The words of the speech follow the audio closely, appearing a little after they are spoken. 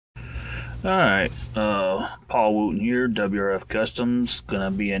Alright, Paul Wooten here, WRF Customs.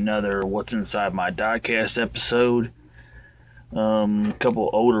 Gonna be another What's Inside My Diecast episode. A couple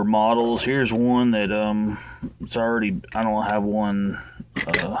older models. Here's one that, it's already, I don't have one,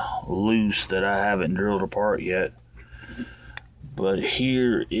 loose that I haven't drilled apart yet. But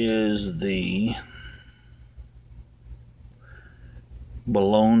here is the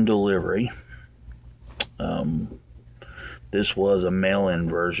Blown Delivery. This was a mail-in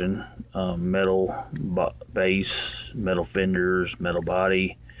version. Metal base, metal fenders, metal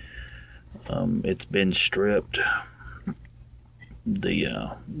body. It's been stripped.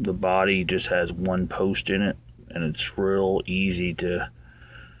 The body just has one post in it, and it's real easy to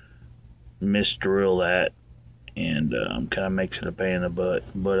misdrill that, and kind of makes it a pain in the butt.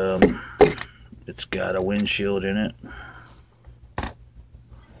 But it's got a windshield in it.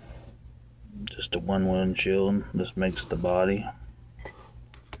 Just a one windshield. This makes the body.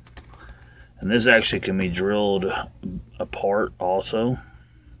 And this actually can be drilled apart also.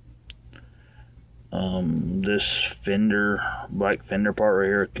 This fender, black fender part right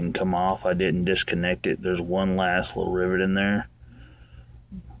here, can come off. I didn't disconnect it. There's one last little rivet in there,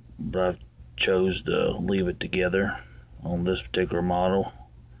 but I chose to leave it together on this particular model.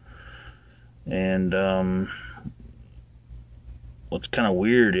 And what's kind of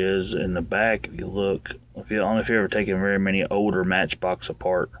weird is in the back, if you look, I don't know if you've ever taken very many older Matchbox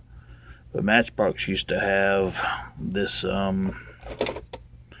apart, but Matchbox used to have this little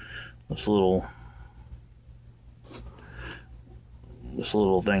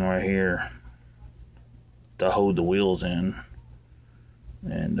thing right here to hold the wheels in,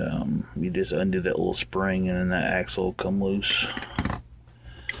 and you just undo that little spring and then that axle will come loose.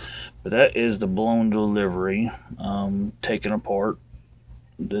 But that is the Blown Delivery, taken apart.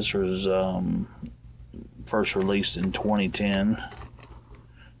 This was first released in 2010.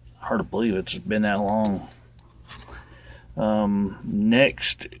 Hard to believe it's been that long.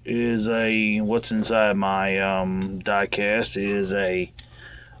 Next is what's inside my diecast is a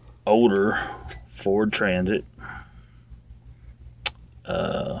older Ford Transit.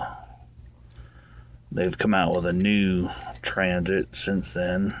 They've come out with a new Transit since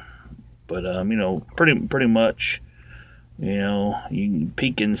then, but you know, pretty much, you know, you can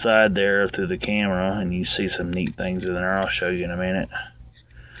peek inside there through the camera and you see some neat things in there. I'll show you in a minute.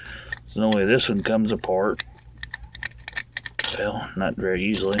 So anyway, this one comes apart. Well, not very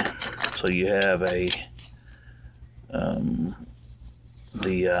easily. So you have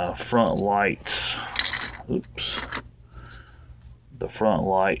the front lights. Oops. The front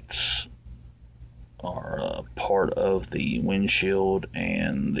lights are part of the windshield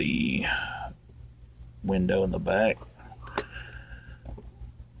and the window in the back.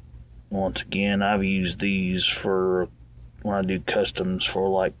 Once again, I've used these for when I do customs for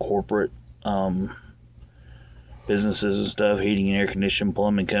like corporate businesses and stuff, heating and air conditioning,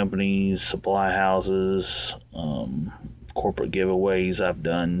 plumbing companies, supply houses, corporate giveaways. I've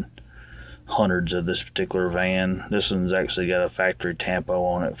done hundreds of this particular van. This one's actually got a factory tampo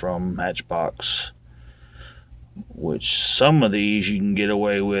on it from Matchbox, which some of these you can get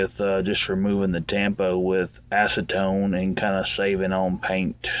away with just removing the tampo with acetone and kind of saving on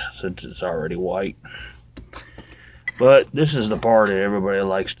paint since it's already white. But this is the part that everybody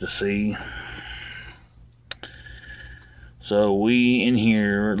likes to see. So we in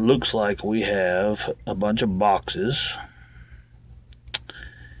here, it looks like we have a bunch of boxes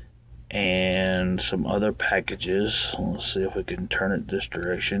and some other packages. Let's see if we can turn it this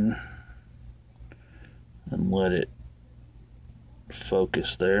direction and let it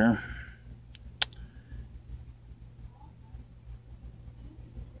focus there.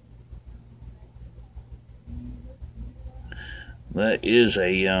 That is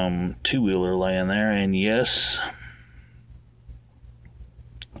a two-wheeler laying there, and yes,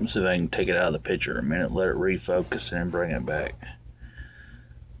 let's see if I can take it out of the picture a minute, let it refocus, and bring it back.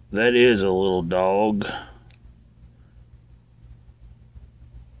 That is a little dog.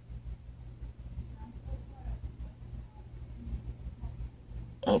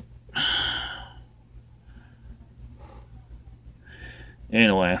 Oh.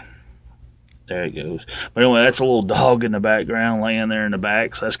 Anyway, there it goes. But anyway, that's a little dog in the background laying there in the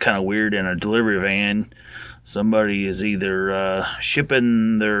back, so that's kind of weird in a delivery van. Somebody is either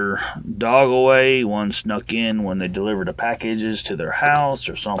shipping their dog away, one snuck in when they delivered the packages to their house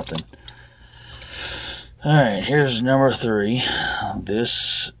or something. Alright, here's number 3.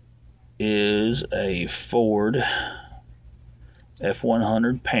 This is a Ford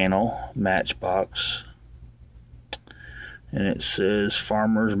F100 panel Matchbox, and it says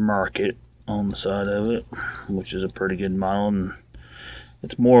Farmer's Market on the side of it, which is a pretty good model. And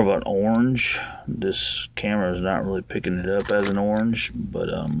It's more of an orange. This camera is not really picking it up as an orange, but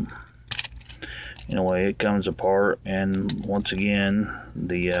anyway, it comes apart, and once again,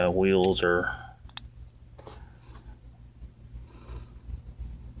 the wheels are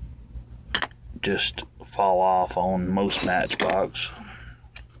just fall off on most Matchbox.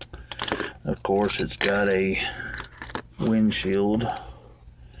 Of course, it's got a windshield,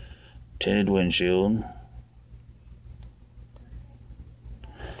 tinted windshield.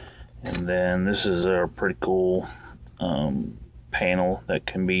 And then this is a pretty cool panel that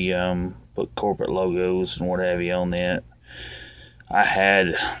can be put corporate logos and what have you on it. I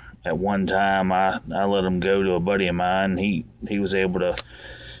had at one time, I let them go to a buddy of mine. He was able to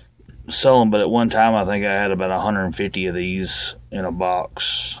sell them, but at one time I think I had about 150 of these in a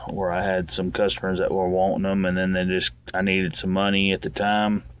box, where I had some customers that were wanting them, and then I needed some money at the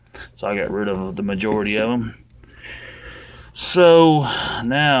time, so I got rid of the majority of them. So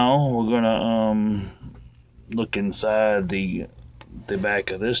now we're gonna look inside the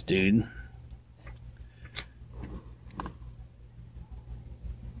back of this dude.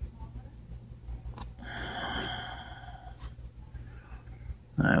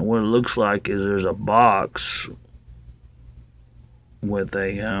 Alright, what it looks like is there's a box with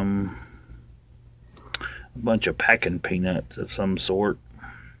a bunch of packing peanuts of some sort,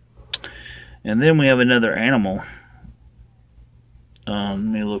 and then we have another animal. Let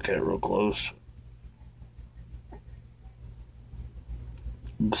me look at it real close.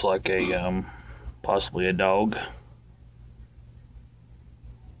 Looks like a possibly a dog.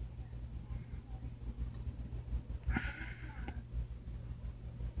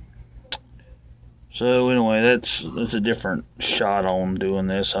 So anyway, that's a different shot on doing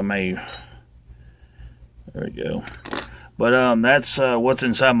this. There we go. But that's what's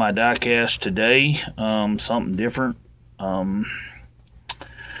inside my diecast today. Something different.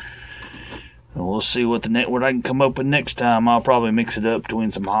 We'll see what I can come up with next time. I'll probably mix it up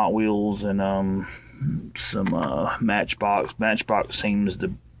between some Hot Wheels and some Matchbox. Matchbox seems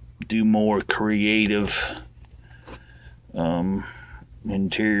to do more creative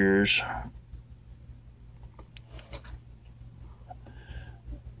interiors.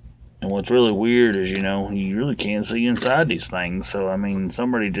 And what's really weird is, you really can't see inside these things. So, I mean,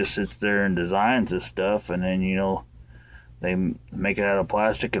 somebody just sits there and designs this stuff, and then, they make it out of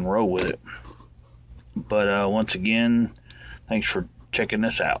plastic and roll with it. But once again, thanks for checking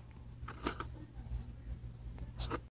this out.